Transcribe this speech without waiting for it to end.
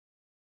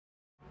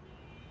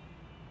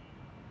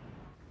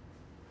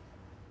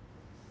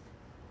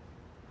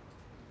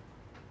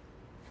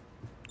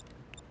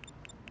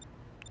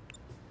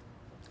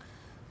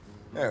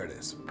There it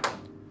is.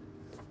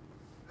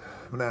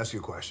 I'm gonna ask you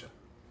a question.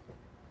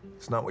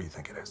 It's not what you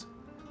think it is.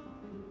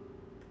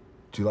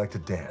 Do you like to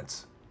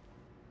dance?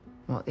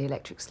 What, the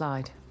electric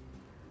slide?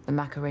 The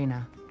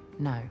Macarena?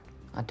 No,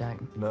 I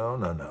don't. No.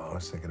 I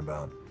was thinking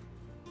about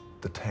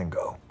the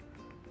tango,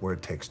 where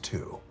it takes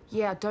two.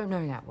 Yeah, I don't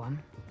know that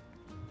one.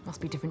 Must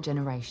be different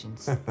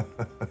generations.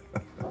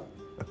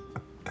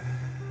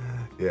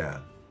 Yeah.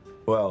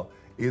 Well,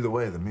 either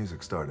way, the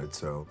music started,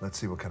 so let's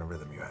see what kind of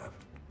rhythm you have.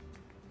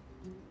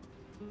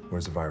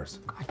 Where's the virus?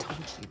 I told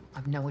you,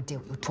 I've no idea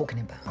what you're talking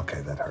about.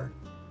 Okay, that hurt.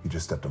 You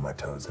just stepped on my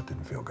toes. That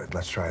didn't feel good.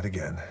 Let's try it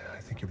again.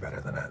 I think you're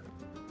better than that.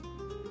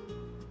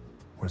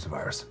 Where's the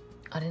virus?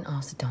 I didn't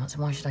ask to dance,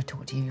 and why should I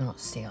talk to you? You're not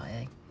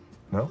CIA.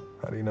 No?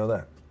 How do you know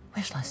that?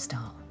 Where shall I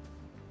start?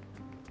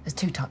 There's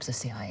two types of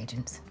CIA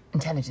agents.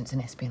 Intelligence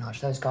and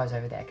espionage. Those guys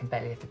over there can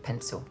barely lift a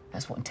pencil.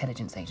 That's what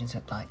intelligence agents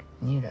look like.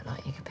 And you look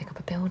like you could pick up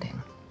a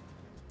building.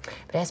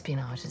 But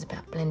espionage is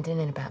about blending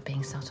in, about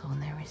being subtle,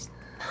 and there is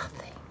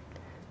nothing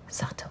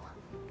subtle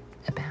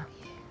about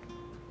you.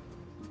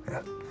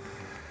 Yeah.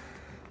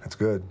 That's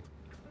good.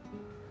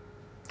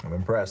 I'm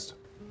impressed.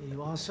 Here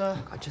you are, sir.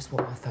 Look, I just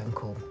want my phone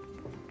call.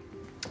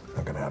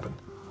 Not gonna happen.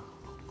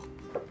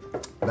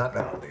 Not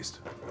now, at least.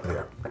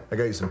 Here, I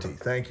got you some tea.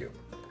 Thank you.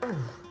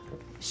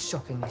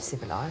 Shockingly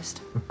civilized.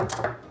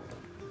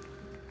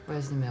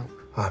 Where's the milk?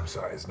 I'm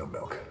sorry, there's no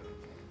milk.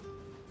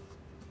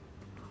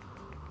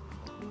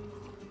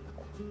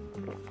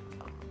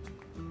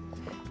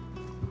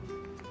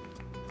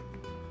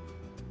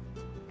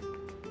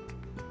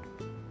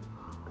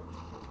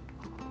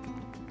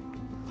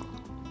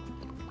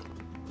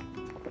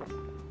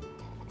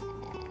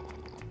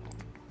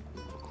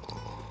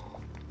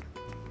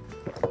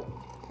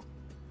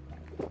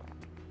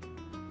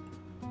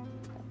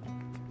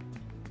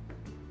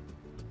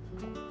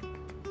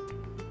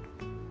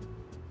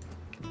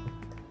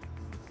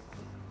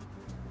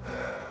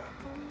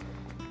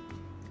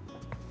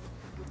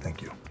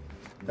 Thank you.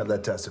 Have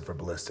that tested for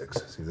ballistics.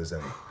 See if there's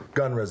any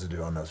gun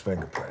residue on those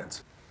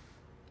fingerprints.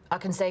 I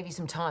can save you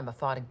some time. I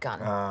fired a gun.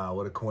 Ah,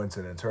 what a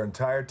coincidence. Her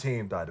entire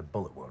team died of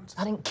bullet wounds.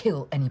 I didn't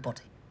kill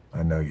anybody.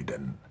 I know you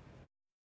didn't.